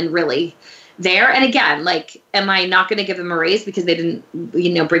present and really there. And again, like, am I not going to give them a raise because they didn't,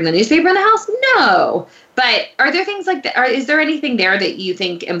 you know, bring the newspaper in the house? No. But are there things like that? Is there anything there that you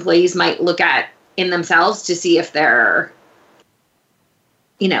think employees might look at in themselves to see if they're,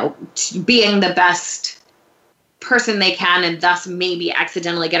 you know, being the best person they can and thus maybe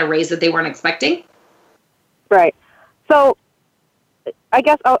accidentally get a raise that they weren't expecting? Right. So I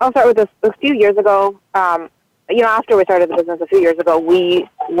guess I'll start with this. A few years ago, you know, after we started the business a few years ago, we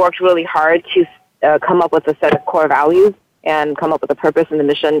worked really hard to come up with a set of core values and come up with a purpose and the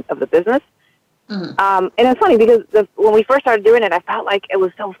mission of the business. Mm-hmm. And it's funny because when we first started doing it, I felt like it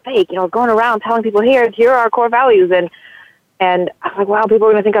was so fake. You know, going around telling people, here are our core values. And I was like, wow, people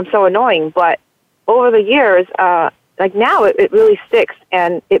are going to think I'm so annoying. But over the years, like now it really sticks.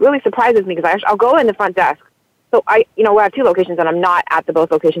 And it really surprises me because I'll go in the front desk. So we have 2 locations and I'm not at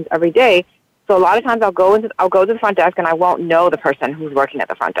both locations every day. So a lot of times I'll go to the front desk and I won't know the person who's working at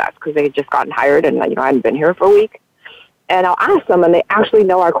the front desk because they've just gotten hired and, you know, I haven't been here for a week. and I'll ask them, and they actually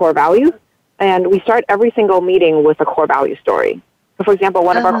know our core values. And we start every single meeting with a core value story. So, for example,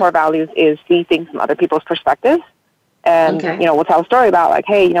 one of our core values is see things from other people's perspectives. And, we'll tell a story about, like,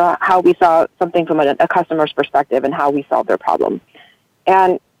 hey, how we saw something from a customer's perspective and how we solved their problem.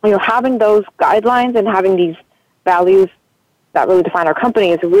 And, having those guidelines and having these values that really define our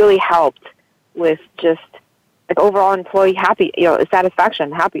company has really helped with just, like, overall employee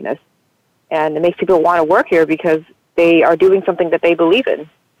satisfaction, happiness. And it makes people want to work here because they are doing something that they believe in.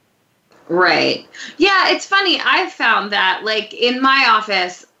 Right. Yeah, it's funny. I've found that, like, in my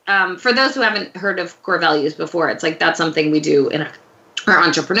office, for those who haven't heard of core values before, it's like that's something we do in our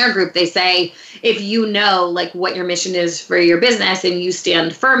entrepreneur group. They say if you know, like, what your mission is for your business and you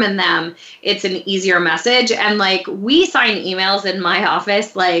stand firm in them, it's an easier message. And, like, we sign emails in my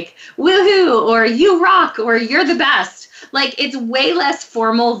office like, woohoo, or you rock, or you're the best. Like, it's way less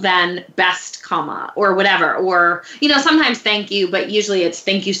formal than best, comma, or whatever. Or, sometimes thank you, but usually it's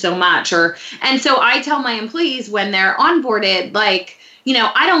thank you so much. And so I tell my employees when they're onboarded, like,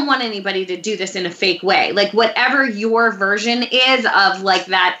 I don't want anybody to do this in a fake way. Like, whatever your version is of, like,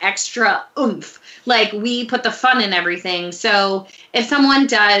 that extra oomph, like, we put the fun in everything. So if someone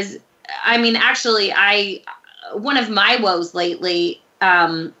does, actually, one of my woes lately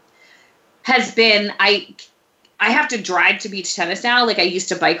has been, I have to drive to beach tennis now. Like, I used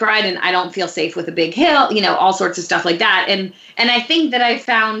to bike ride, and I don't feel safe with a big hill, all sorts of stuff like that. And I think that I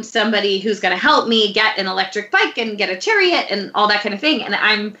found somebody who's going to help me get an electric bike and get a Chariot and all that kind of thing.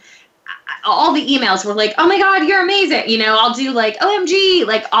 And all the emails were like, oh my God, you're amazing. I'll do, like, OMG,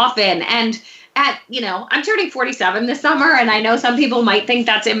 like, often. And I'm turning 47 this summer, and I know some people might think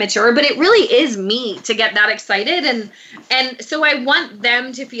that's immature, but it really is me to get that excited. And so I want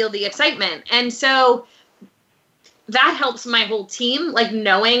them to feel the excitement. And so that helps my whole team, like,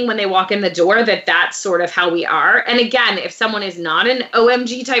 knowing when they walk in the door that that's sort of how we are. And again, if someone is not an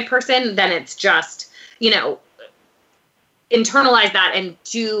OMG type person, then it's just, internalize that and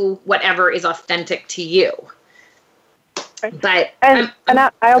do whatever is authentic to you. But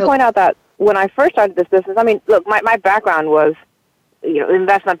I'll point out that when I first started this business, look, my background was,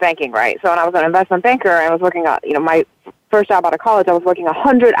 investment banking, right? So when I was an investment banker, I was working on, my first job out of college, I was working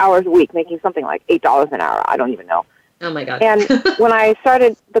 100 hours a week, making something like $8 an hour. I don't even know. Oh my God. And when I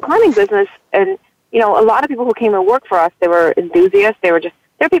started the climbing business, and, a lot of people who came and worked for us, they were enthusiasts. They're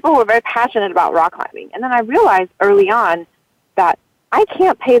people who were very passionate about rock climbing. And then I realized early on that I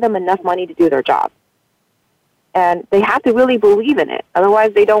can't pay them enough money to do their job. And they have to really believe in it.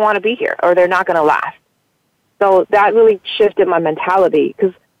 Otherwise, they don't want to be here, or they're not going to last. So that really shifted my mentality,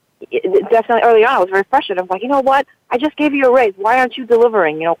 because definitely early on I was very frustrated. I was like, you know what? I just gave you a raise. Why aren't you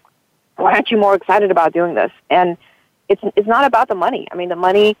delivering? Why aren't you more excited about doing this? And it's not about the money. The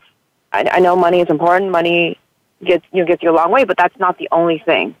money, I know money is important. Money gets you a long way, but that's not the only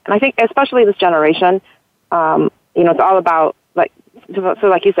thing. And I think especially this generation, it's all about, like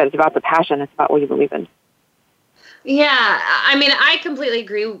you said, it's about the passion. It's about what you believe in. Yeah, I completely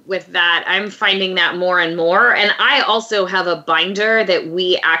agree with that. I'm finding that more and more. And I also have a binder that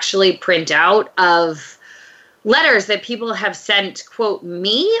we actually print out of letters that people have sent, quote,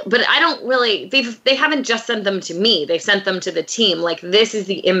 me, but I don't really, they haven't just sent them to me. They've sent them to the team. Like, this is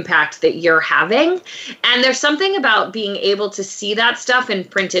the impact that you're having. And there's something about being able to see that stuff in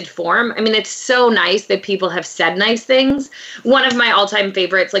printed form. It's so nice that people have said nice things. One of my all-time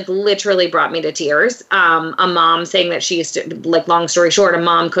favorites, like, literally brought me to tears. A mom saying that she used to, like, long story short, a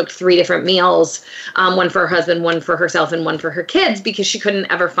mom cooked 3 different meals, one for her husband, one for herself, and one for her kids, because she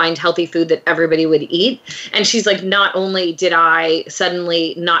couldn't ever find healthy food that everybody would eat. And she's like, not only did I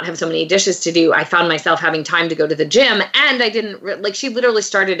suddenly not have so many dishes to do, I found myself having time to go to the gym, and I didn't, like, she literally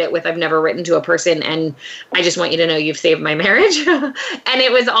started it with, I've never written to a person, and I just want you to know you've saved my marriage. And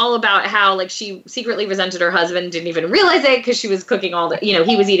it was all about how, like, she secretly resented her husband, didn't even realize it, because she was cooking all the,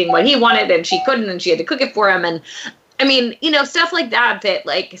 he was eating what he wanted, and she couldn't, and she had to cook it for him. And stuff like that,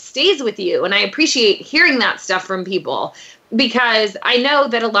 like, stays with you. And I appreciate hearing that stuff from people, because I know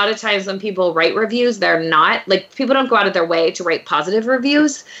that a lot of times when people write reviews, they're not, like, people don't go out of their way to write positive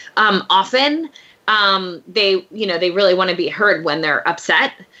reviews. Often they really want to be heard when they're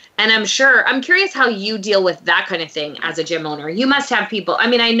upset. And I'm curious how you deal with that kind of thing as a gym owner. You must have people,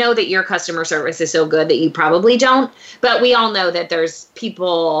 I know that your customer service is so good that you probably don't, but we all know that there's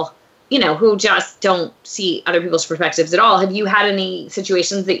people, who just don't see other people's perspectives at all. Have you had any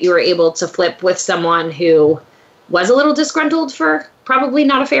situations that you were able to flip with someone who was a little disgruntled for probably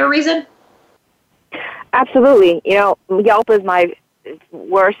not a fair reason? Absolutely. Yelp is my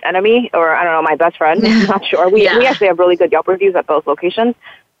worst enemy, or I don't know, my best friend. I'm not sure. We actually have really good Yelp reviews at both locations.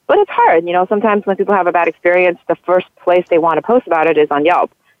 But it's hard. Sometimes when people have a bad experience, the first place they want to post about it is on Yelp.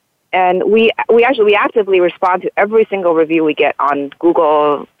 And we actively respond to every single review we get on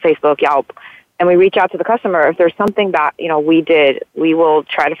Google, Facebook, Yelp, and we reach out to the customer. If there's something that we did, we will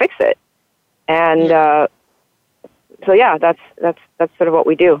try to fix it. And so yeah, that's sort of what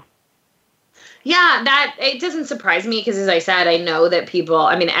we do. Yeah, that it doesn't surprise me because, as I said, I know that people.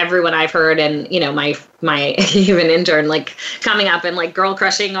 I mean, everyone I've heard, and my even intern, like coming up and like girl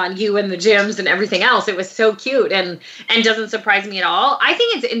crushing on you in the gyms and everything else. It was so cute and doesn't surprise me at all. I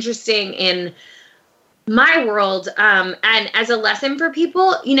think it's interesting in my world, and as a lesson for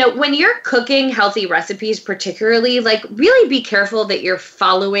people, when you're cooking healthy recipes, particularly, like really be careful that you're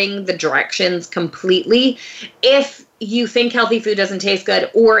following the directions completely. If you think healthy food doesn't taste good,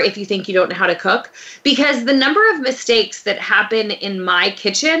 or if you think you don't know how to cook, because the number of mistakes that happen in my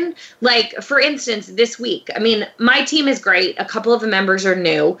kitchen, like for instance, this week, I mean, my team is great. A couple of the members are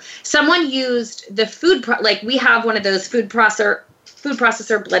new. Someone used the we have one of those food processor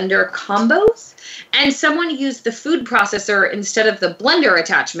blender combos, and someone used the food processor instead of the blender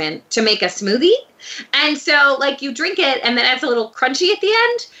attachment to make a smoothie. And so like you drink it and then it's a little crunchy at the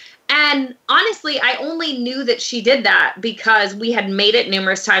end. And honestly, I only knew that she did that because we had made it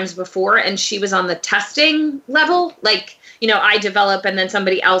numerous times before and she was on the testing level. Like, I develop and then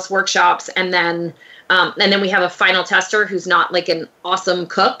somebody else workshops and then we have a final tester who's not like an awesome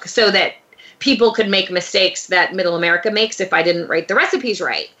cook so that people could make mistakes that Middle America makes if I didn't write the recipes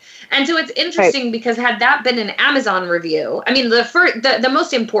right. And so it's interesting because had that been an Amazon review, I mean, the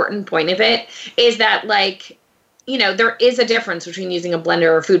most important point of it is that there is a difference between using a blender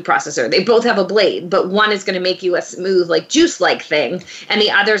or a food processor. They both have a blade, but one is going to make you a smooth, like juice-like thing, and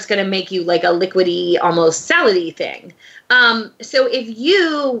the other is going to make you like a liquidy, almost salady thing. So if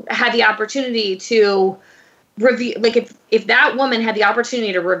you had the opportunity to review, like if that woman had the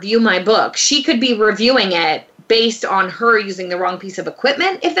opportunity to review my book, she could be reviewing it based on her using the wrong piece of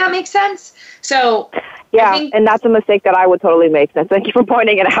equipment, if that makes sense. So yeah, and that's a mistake that I would totally make. So thank you for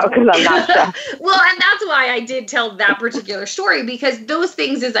pointing it out because I'm not sure. Well, and that's why I did tell that particular story, because those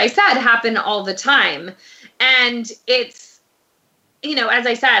things, as I said, happen all the time. And it's, as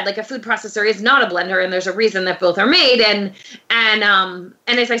I said, like a food processor is not a blender, and there's a reason that both are made. And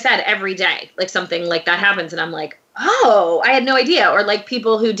as I said, every day, like something like that happens, and I'm like, oh, I had no idea. Or like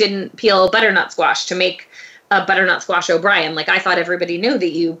people who didn't peel butternut squash to make a butternut squash O'Brien. Like I thought everybody knew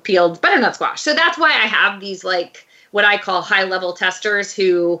that you peeled butternut squash. So that's why I have these like what I call high level testers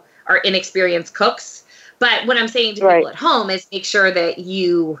who are inexperienced cooks. But what I'm saying to people at home is make sure that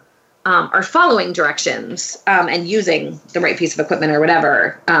you are following directions and using the right piece of equipment or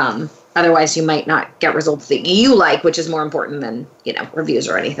whatever. Otherwise you might not get results that you like, which is more important than, reviews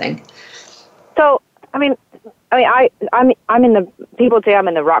or anything. So, I'm in the, people say I'm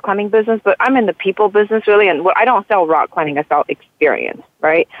in the rock climbing business, but I'm in the people business really. And I don't sell rock climbing, I sell experience,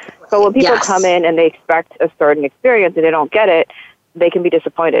 right? So when people come in and they expect a certain experience and they don't get it, they can be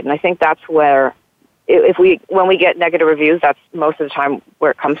disappointed. And I think that's where, when we get negative reviews, that's most of the time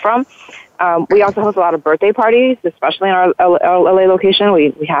where it comes from. We also host a lot of birthday parties, especially in our LA location.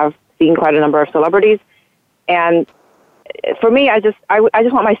 We have seen quite a number of celebrities. And for me, I just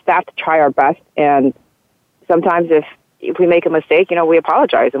want my staff to try our best. And sometimes if we make a mistake, we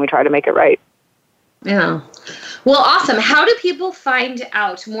apologize and we try to make it right. Yeah. Well, awesome. How do people find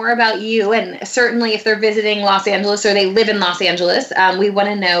out more about you? And certainly if they're visiting Los Angeles or they live in Los Angeles, we want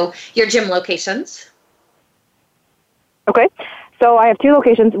to know your gym locations. Okay. So I have two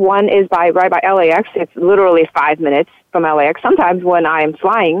locations. One is right by LAX. It's literally 5 minutes from LAX. Sometimes when I'm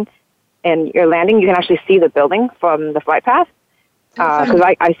flying and you're landing, you can actually see the building from the flight path. Because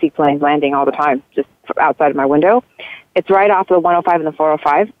I see planes landing all the time, just outside of my window. It's right off the 105 and the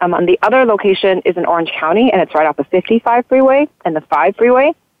 405. And the other location is in Orange County, and it's right off the 55 freeway and the 5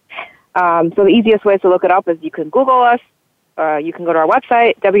 freeway. So the easiest way to look it up is you can Google us. You can go to our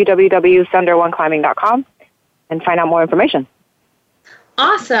website, www.sunder1climbing.com, and find out more information.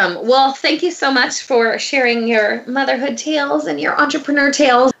 Awesome. Well, thank you so much for sharing your motherhood tales and your entrepreneur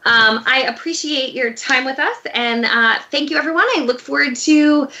tales. I appreciate your time with us, and thank you, everyone. I look forward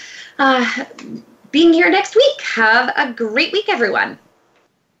to being here next week. Have a great week, everyone.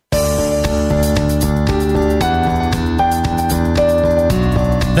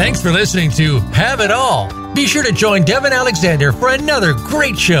 Thanks for listening to Have It All. Be sure to join Devin Alexander for another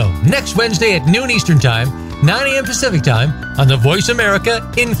great show next Wednesday at noon Eastern Time, 9 a.m. Pacific Time on the Voice America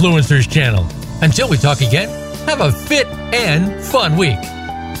Influencers Channel. Until we talk again, have a fit and fun week.